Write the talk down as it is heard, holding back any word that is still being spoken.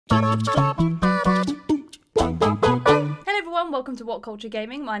Hello everyone, welcome to WhatCulture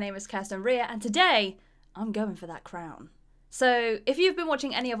Gaming. My name is Kirsten, and today I'm going for that crown. So if you've been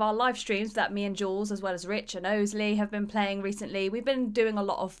watching any of our live streams that me and Jules, as well as Rich and Osley, have been playing recently, we've been doing a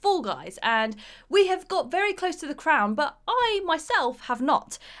lot of Fall Guys, and we have got very close to the crown, but I myself have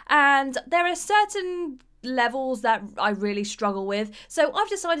not. And there are certain levels that I really struggle with, so I've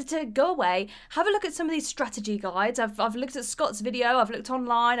decided to go away, have a look at some of these strategy guides. I've looked at Scott's video, I've looked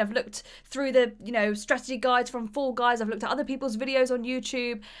online, I've looked through the strategy guides from Fall Guys, I've looked at other people's videos on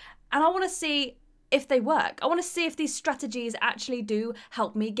YouTube, and I want to see if they work. I want to see if these strategies actually do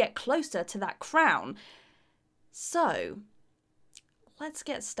help me get closer to that crown. So let's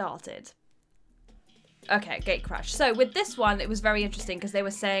get started. Okay, gate crash. So with this one, it was very interesting because they were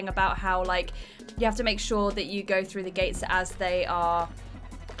saying about how, like, you have to make sure that you go through the gates as they are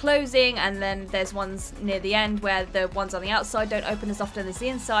closing, and then there's ones near the end where the ones on the outside don't open as often as the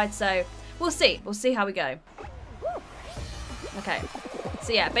inside. So we'll see. We'll see how we go. Okay.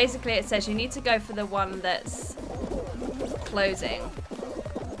 So yeah, basically it says you need to go for the one that's closing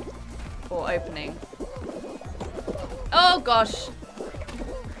or opening. Oh gosh.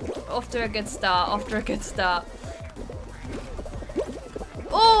 Off to a good start, off to a good start.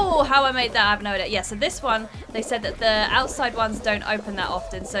 Oh, how I made that, I have no idea. Yeah, so this one, they said that the outside ones don't open that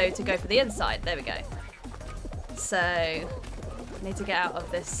often, so to go for the inside. There we go. So, I need to get out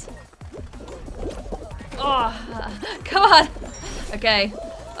of this. Oh, come on. Okay,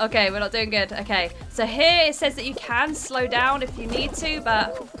 okay, we're not doing good. Okay, so here it says that you can slow down if you need to,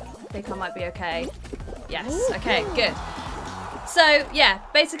 but I think I might be okay. Yes, okay, good. So, yeah,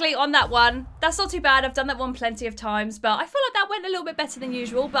 basically on that one, that's not too bad. I've done that one plenty of times, but I feel like that went a little bit better than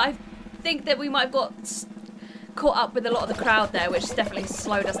usual, but I think that we might have got caught up with a lot of the crowd there, which definitely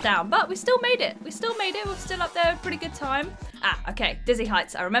slowed us down, but we still made it. We still made it. We're still up there. Pretty good time. Ah, okay. Dizzy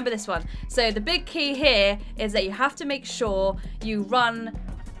Heights. I remember this one. So the big key here is that you have to make sure you run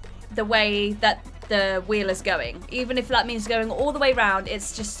the way that the wheel is going. Even if that means going all the way round,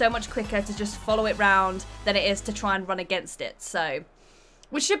 it's just so much quicker to just follow it round than it is to try and run against it. So,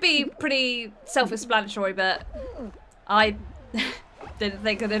 which should be pretty self-explanatory, but I didn't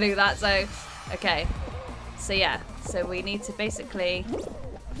think to do that, so okay. So yeah, so we need to basically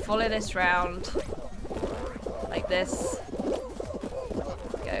follow this round like this.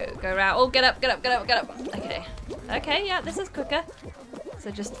 Go around. Oh, get up, get up, get up, get up. Okay. Okay, yeah, this is quicker. So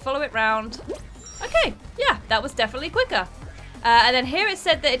just follow it round. Okay, yeah, that was definitely quicker. And then here it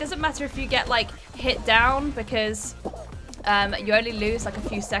said that it doesn't matter if you get, like, hit down because you only lose, like, a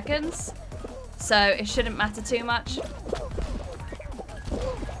few seconds. So it shouldn't matter too much.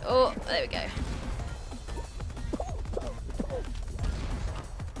 Oh, there we go.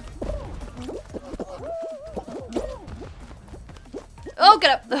 Oh, get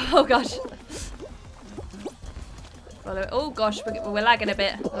up. Oh, gosh. Follow. Oh, gosh, we're lagging a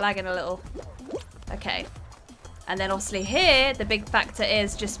bit. We're lagging a little. Okay, and then obviously here the big factor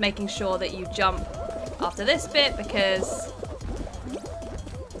is just making sure that you jump after this bit because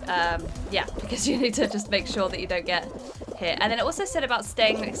yeah, because you need to just make sure that you don't get hit. And then it also said about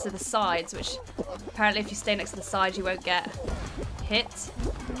staying next to the sides, which apparently if you stay next to the sides you won't get hit.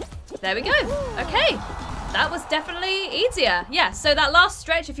 There we go. Okay, that was definitely easier. Yeah, so that last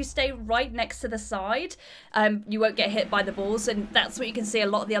stretch, if you stay right next to the side, you won't get hit by the balls, and that's what you can see a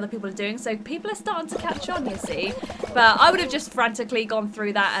lot of the other people are doing. So people are starting to catch on, you see. But I would have just frantically gone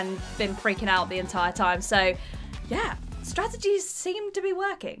through that and been freaking out the entire time. So, yeah, strategies seem to be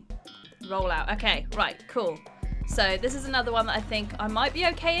working. Roll out. Okay, right, cool. So this is another one that I think I might be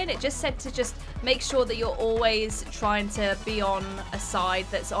okay in. It just said to just make sure that you're always trying to be on a side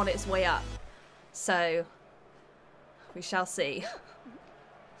that's on its way up. So we shall see.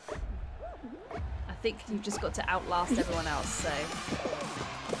 I think you've just got to outlast everyone else, so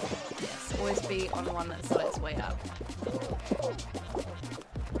yes, always be on one that's on its way up.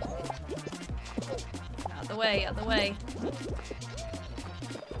 Out the way, out the way.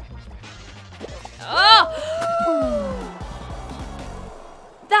 Oh!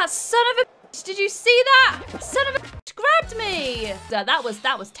 That son of a bitch! Did you see that? Son of a bitch grabbed me! That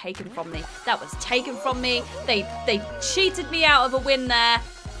was taken from me. That was taken from me. They cheated me out of a win there.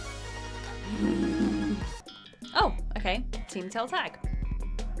 Oh, okay. Team tail tag.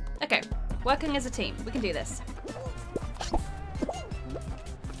 Okay, working as a team. We can do this.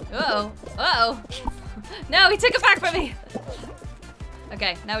 Uh-oh. Uh-oh. No, he took it back from me.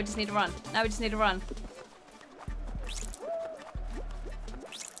 Okay, now we just need to run. Now we just need to run.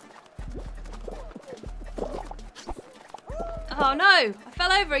 Oh no, I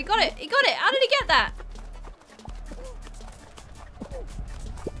fell over. He got it. He got it. How did he get that?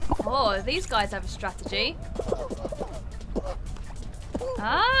 Oh, these guys have a strategy.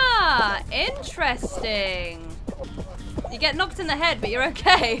 Ah, interesting. You get knocked in the head, but you're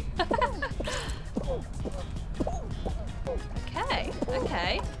okay. Okay,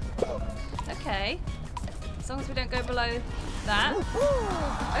 okay. Okay. As long as we don't go below that.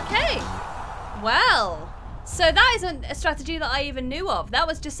 Okay. Well, so that isn't a strategy that I even knew of. That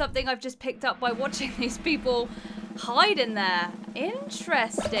was just something I've just picked up by watching these people hide in there.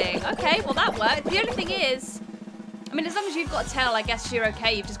 Interesting. Okay, well that worked. The only thing is, I mean, as long as you've got a tail, I guess you're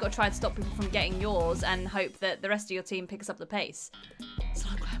okay. You've just got to try and stop people from getting yours and hope that the rest of your team picks up the pace. So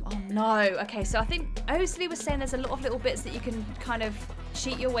oh no. Okay, so I think Osley was saying there's a lot of little bits that you can kind of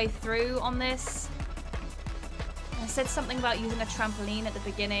cheat your way through on this. I said something about using a trampoline at the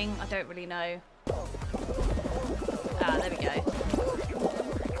beginning. I don't really know. Ah, there we go.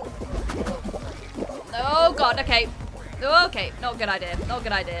 Oh god, okay. Okay, not a good idea. Not a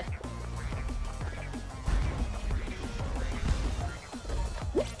good idea.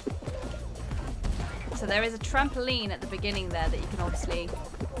 So there is a trampoline at the beginning there that you can obviously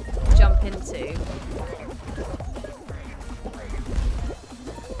jump into.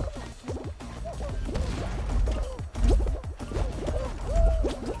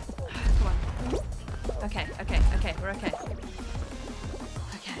 Come on. Okay, okay, okay, we're okay.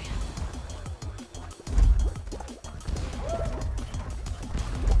 Okay.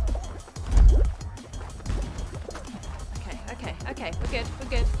 Okay, okay, okay, we're good, we're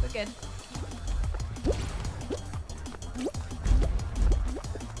good, we're good.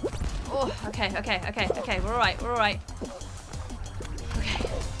 Oh, okay, okay, okay, okay, we're alright, we're alright. Okay.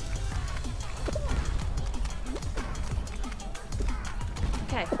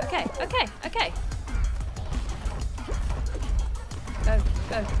 Okay, okay, okay, okay. Go,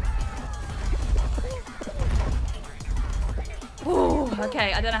 go. Ooh,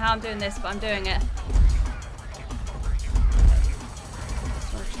 okay, I don't know how I'm doing this, but I'm doing it.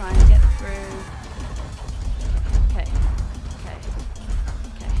 Just want to try and get through. Okay, okay,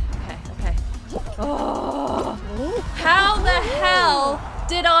 okay, okay, okay. Oh, how the hell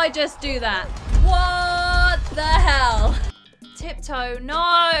did I just do that? What the hell? Tiptoe,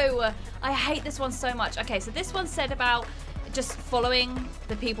 no! I hate this one so much. Okay, so this one said about just following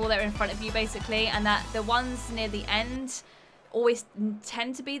the people that are in front of you, basically, and that the ones near the end always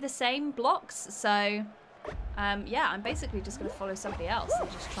tend to be the same blocks. So, yeah, I'm basically just going to follow somebody else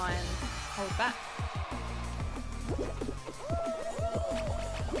and just try and hold back.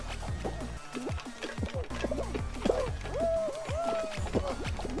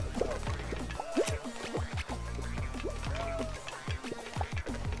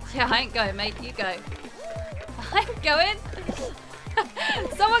 Yeah, I ain't going, mate. You go. I ain't going.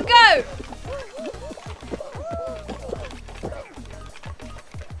 Someone go!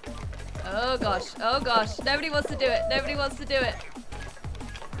 Oh gosh, oh gosh. Nobody wants to do it. Nobody wants to do it.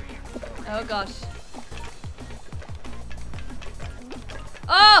 Oh gosh.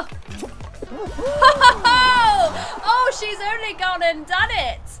 Oh! Oh, she's only gone and done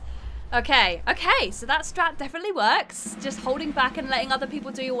it. Okay, okay, so that strat definitely works. Just holding back and letting other people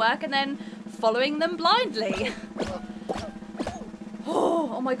do your work and then following them blindly.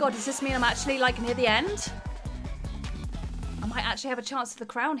 Oh my god, does this mean I'm actually like near the end? I might actually have a chance for the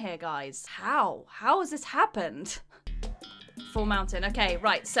crown here, guys. How? How has this happened? Full mountain. Okay,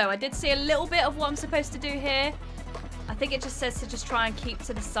 right, so I did see a little bit of what I'm supposed to do here. I think it just says to just try and keep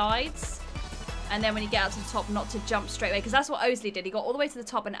to the sides. And then when you get out to the top, not to jump straight away. Because that's what Osley did. He got all the way to the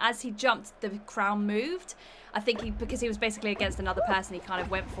top, and as he jumped, the crown moved. I think because he was basically against another person, he kind of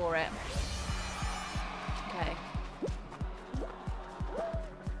went for it. Okay.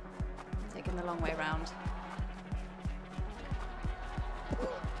 Taking the long way round.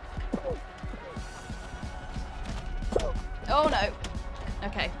 Oh no.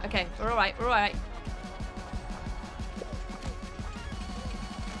 Okay, okay. We're alright, we're alright.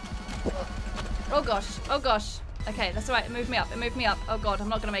 Oh gosh, oh gosh. Okay, that's alright, it moved me up, it moved me up. Oh god, I'm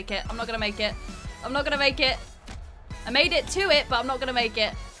not gonna make it, I'm not gonna make it. I'm not gonna make it. I made it to it, but I'm not gonna make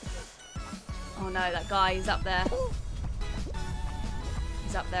it. Oh no, that guy, he's up there.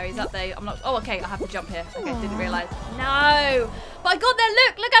 He's up there, he's up there. I'm not, oh okay, I have to jump here. Okay, didn't realise. No! But I got there,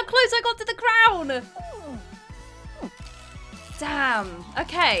 look how close I got to the crown! Damn.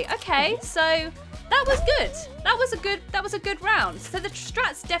 Okay, okay, so that was good. That was a good round. So the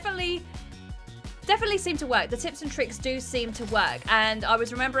strats definitely seem to work. The tips and tricks do seem to work. And I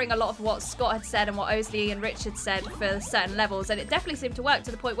was remembering a lot of what Scott had said and what Osley and Rich had said for certain levels, and it definitely seemed to work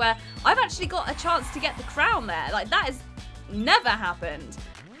to the point where I've actually got a chance to get the crown there. Like, that has never happened.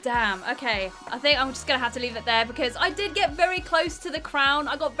 Damn, okay. I think I'm just going to have to leave it there because I did get very close to the crown.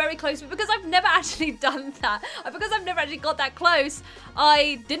 I got very close, but because I've never actually done that, because I've never actually got that close,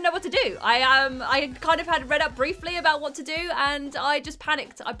 I didn't know what to do. I kind of had read up briefly about what to do, and I just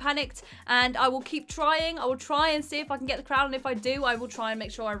panicked. I panicked, and I will keep trying. I will try and see if I can get the crown, and if I do, I will try and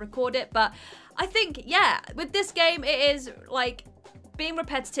make sure I record it. But I think, yeah, with this game, it is like being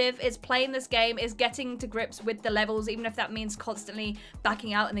repetitive, is playing this game, is getting to grips with the levels, even if that means constantly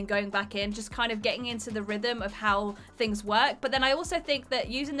backing out and then going back in, just kind of getting into the rhythm of how things work. But then I also think that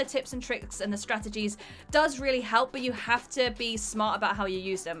using the tips and tricks and the strategies does really help, but you have to be smart about how you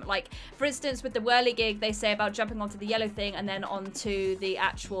use them. Like, for instance, with the whirligig, they say about jumping onto the yellow thing and then onto the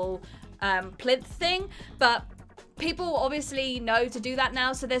actual plinth thing, but people obviously know to do that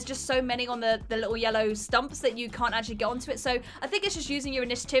now, so there's just so many on the little yellow stumps that you can't actually get onto it. So I think it's just using your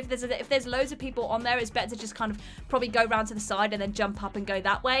initiative. If there's loads of people on there, it's better to just kind of probably go around to the side and then jump up and go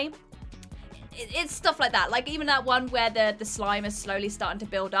that way. It's stuff like that. Like even that one where the slime is slowly starting to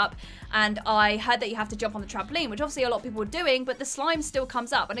build up, and I heard that you have to jump on the trampoline, which obviously a lot of people were doing, but the slime still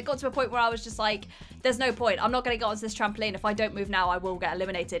comes up, and it got to a point where I was just like, there's no point. I'm not going to get onto this trampoline. If I don't move now, I will get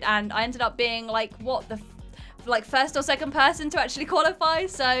eliminated. And I ended up being like, what the like first or second person to actually qualify.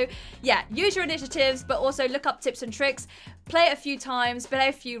 So yeah, use your initiatives, but also look up tips and tricks, play it a few times, play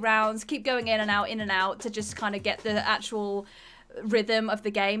a few rounds, keep going in and out to just kind of get the actual rhythm of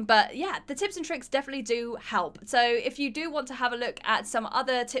the game. But yeah, the tips and tricks definitely do help. So if you do want to have a look at some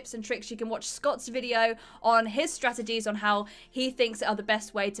other tips and tricks, you can watch Scott's video on his strategies on how he thinks are the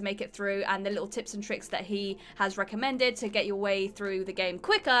best way to make it through, and the little tips and tricks that he has recommended to get your way through the game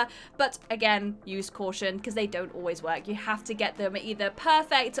quicker. But again, use caution because they don't always work. You have to get them either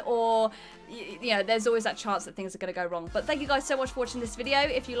perfect or, you know, there's always that chance that things are going to go wrong. But thank you guys so much for watching this video.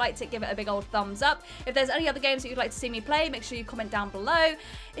 If you liked it, give it a big old thumbs up. If there's any other games that you'd like to see me play, make sure you comment down below.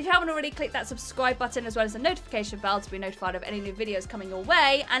 If you haven't already, click that subscribe button as well as the notification bell to be notified of any new videos coming your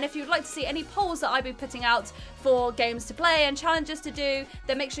way. And if you'd like to see any polls that I've been putting out for games to play and challenges to do,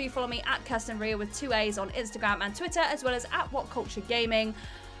 then make sure you follow me at Kirsten with 2 A's on Instagram and Twitter, as well as at WhatCulture Gaming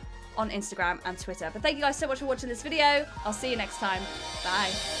on Instagram and Twitter. But thank you guys so much for watching this video. I'll see you next time.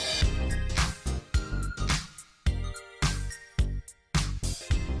 Bye.